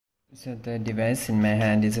So the device in my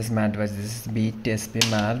hand is a smartwatch. This is Beat SP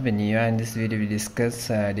Marv. In this video we discuss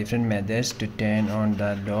different methods to turn on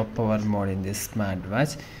the low power mode in this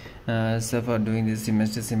smartwatch. So for doing this you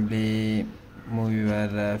must simply move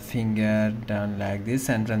your finger down like this,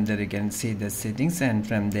 and from there you can see the settings, and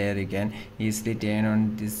from there you can easily turn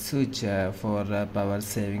on this switch for power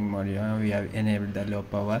saving mode. We have enabled the low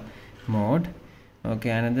power mode.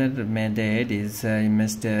 Okay, another method is you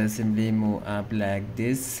must simply move up like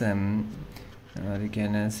this, or you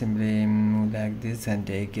can simply move like this and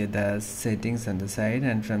take the settings on the side,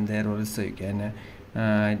 and from there also you can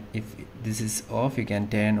if this is off you can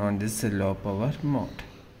turn on this low power mode.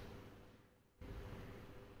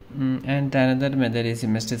 And another method is you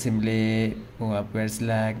must simply move upwards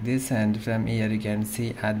like this, and from here you can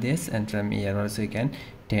see others, and from here also you can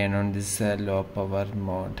turn on this low power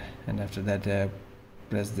mode, and after that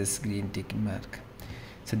press this green tick mark.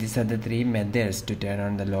 So these are the three methods to turn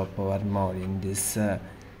on the low power mode in this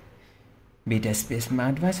Beat SP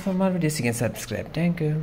smartwatch. For more videos you can subscribe. Thank you.